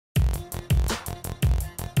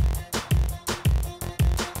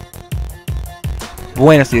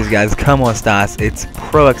Buenos dias, guys. Como estas? It's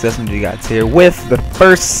Pro XSMG guys here with the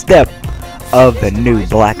first step of the new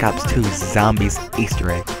Black Ops 2 Zombies Easter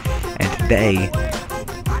egg. And today,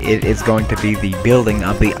 it is going to be the building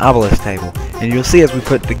of the Obelisk table. And you'll see as we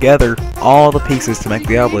put together all the pieces to make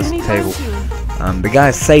the Obelisk table, the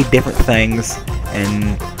guys say different things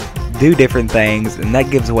and do different things, and that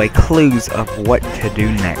gives away clues of what to do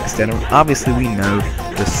next. And obviously we know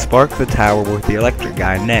to spark the tower with the electric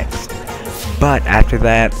guy next. But after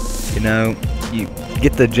that, you know, you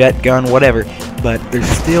get the jet gun, whatever, but there's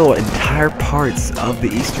still entire parts of the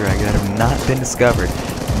Easter egg that have not been discovered.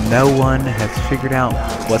 No one has figured out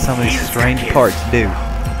what some of these strange parts do.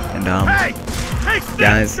 And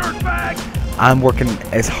guys, I'm working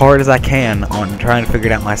as hard as I can on trying to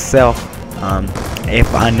figure it out myself.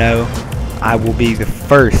 If I know, I will be the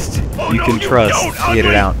first you can trust to get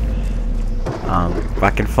it out. If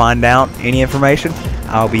I can find out any information,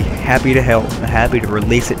 I'll be happy to help, happy to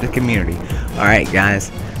release it to the community. Alright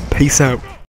guys, peace out.